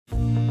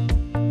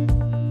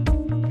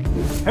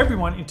Hey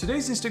everyone, in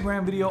today's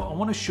Instagram video, I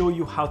want to show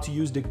you how to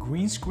use the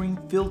green screen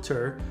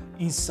filter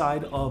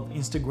inside of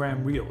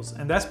Instagram Reels.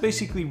 And that's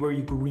basically where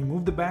you can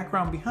remove the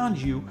background behind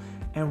you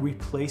and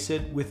replace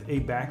it with a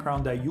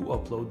background that you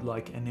upload,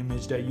 like an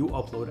image that you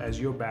upload as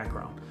your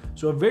background.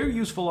 So a very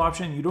useful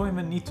option. You don't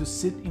even need to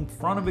sit in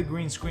front of a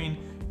green screen.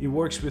 It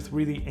works with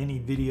really any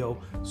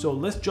video. So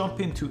let's jump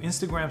into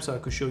Instagram so I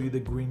could show you the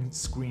green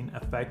screen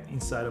effect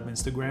inside of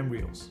Instagram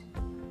Reels.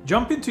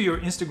 Jump into your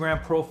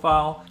Instagram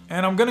profile,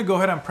 and I'm gonna go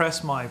ahead and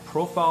press my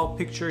profile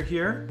picture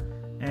here,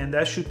 and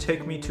that should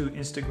take me to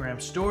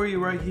Instagram story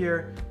right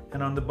here.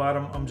 And on the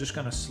bottom, I'm just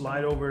gonna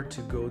slide over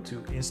to go to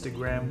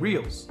Instagram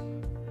Reels.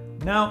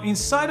 Now,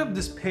 inside of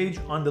this page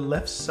on the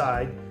left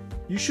side,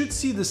 you should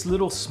see this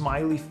little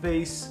smiley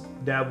face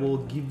that will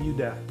give you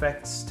the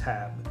effects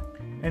tab.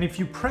 And if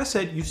you press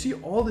it, you see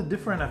all the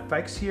different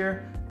effects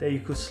here that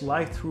you could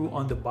slide through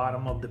on the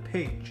bottom of the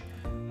page.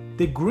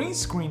 The green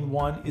screen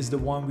one is the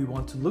one we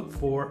want to look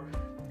for,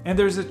 and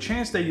there's a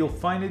chance that you'll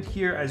find it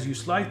here as you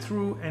slide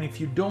through, and if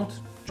you don't,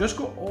 just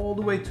go all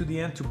the way to the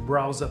end to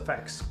browse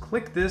effects.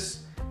 Click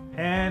this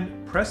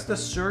and press the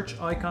search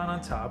icon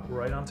on top,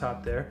 right on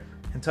top there,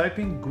 and type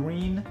in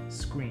green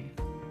screen.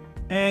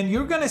 And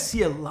you're gonna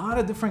see a lot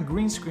of different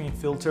green screen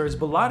filters,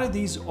 but a lot of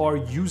these are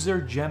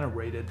user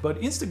generated, but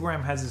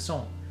Instagram has its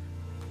own.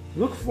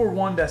 Look for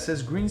one that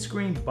says green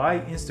screen by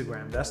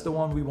Instagram. That's the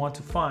one we want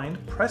to find.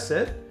 Press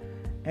it,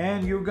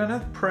 and you're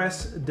gonna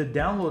press the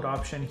download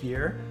option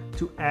here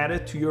to add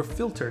it to your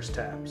filters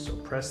tab. So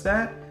press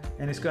that,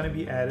 and it's gonna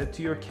be added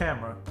to your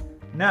camera.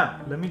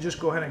 Now, let me just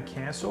go ahead and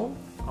cancel.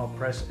 I'll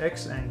press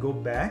X and go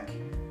back.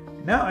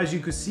 Now, as you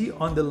can see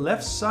on the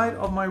left side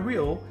of my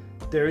reel,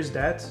 there is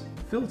that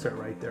filter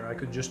right there. I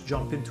could just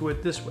jump into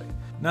it this way.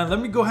 Now, let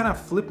me go ahead and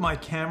flip my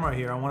camera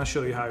here. I wanna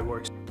show you how it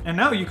works. And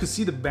now you can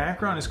see the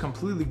background is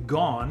completely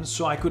gone,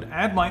 so I could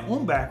add my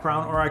own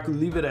background or I could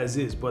leave it as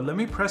is. But let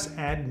me press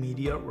add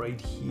media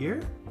right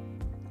here.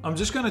 I'm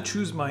just gonna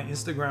choose my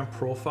Instagram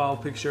profile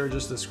picture,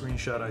 just a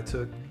screenshot I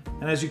took.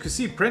 And as you can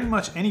see, pretty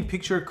much any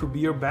picture could be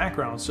your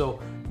background. So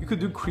you could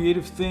do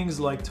creative things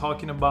like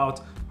talking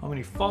about how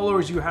many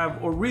followers you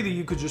have, or really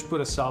you could just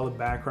put a solid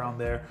background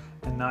there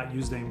and not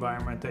use the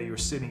environment that you're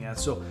sitting at.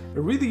 So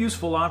a really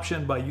useful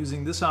option by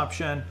using this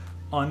option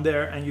on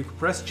there, and you can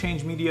press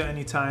change media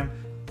anytime.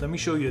 Let me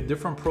show you a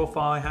different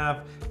profile I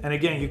have. And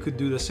again, you could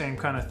do the same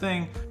kind of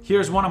thing.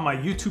 Here's one of my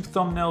YouTube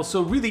thumbnails.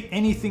 So really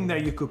anything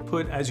that you could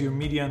put as your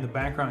media in the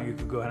background, you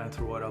could go ahead and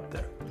throw it up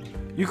there.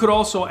 You could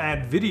also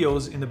add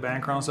videos in the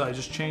background. So I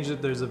just changed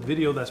it. There's a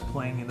video that's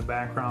playing in the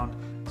background.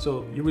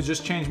 So you would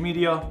just change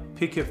media,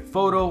 pick a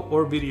photo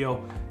or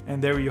video,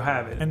 and there you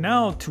have it. And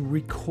now to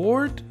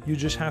record, you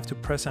just have to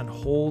press and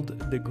hold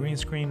the green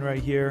screen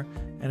right here.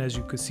 And as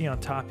you can see on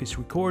top, it's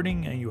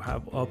recording, and you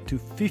have up to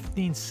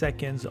 15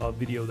 seconds of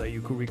video that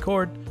you could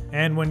record.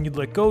 And when you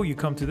let go, you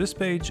come to this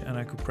page, and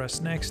I could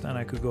press next, and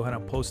I could go ahead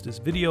and post this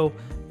video,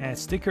 add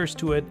stickers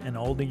to it, and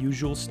all the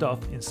usual stuff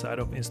inside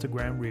of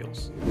Instagram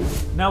Reels.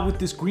 Now with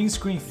this green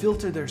screen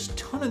filter, there's a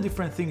ton of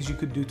different things you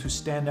could do to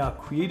stand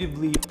out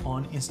creatively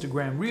on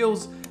Instagram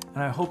Reels,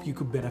 and I hope you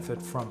could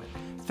benefit from it.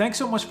 Thanks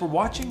so much for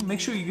watching.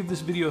 Make sure you give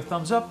this video a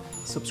thumbs up,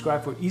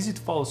 subscribe for easy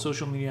to follow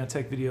social media and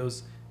tech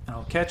videos, and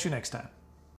I'll catch you next time.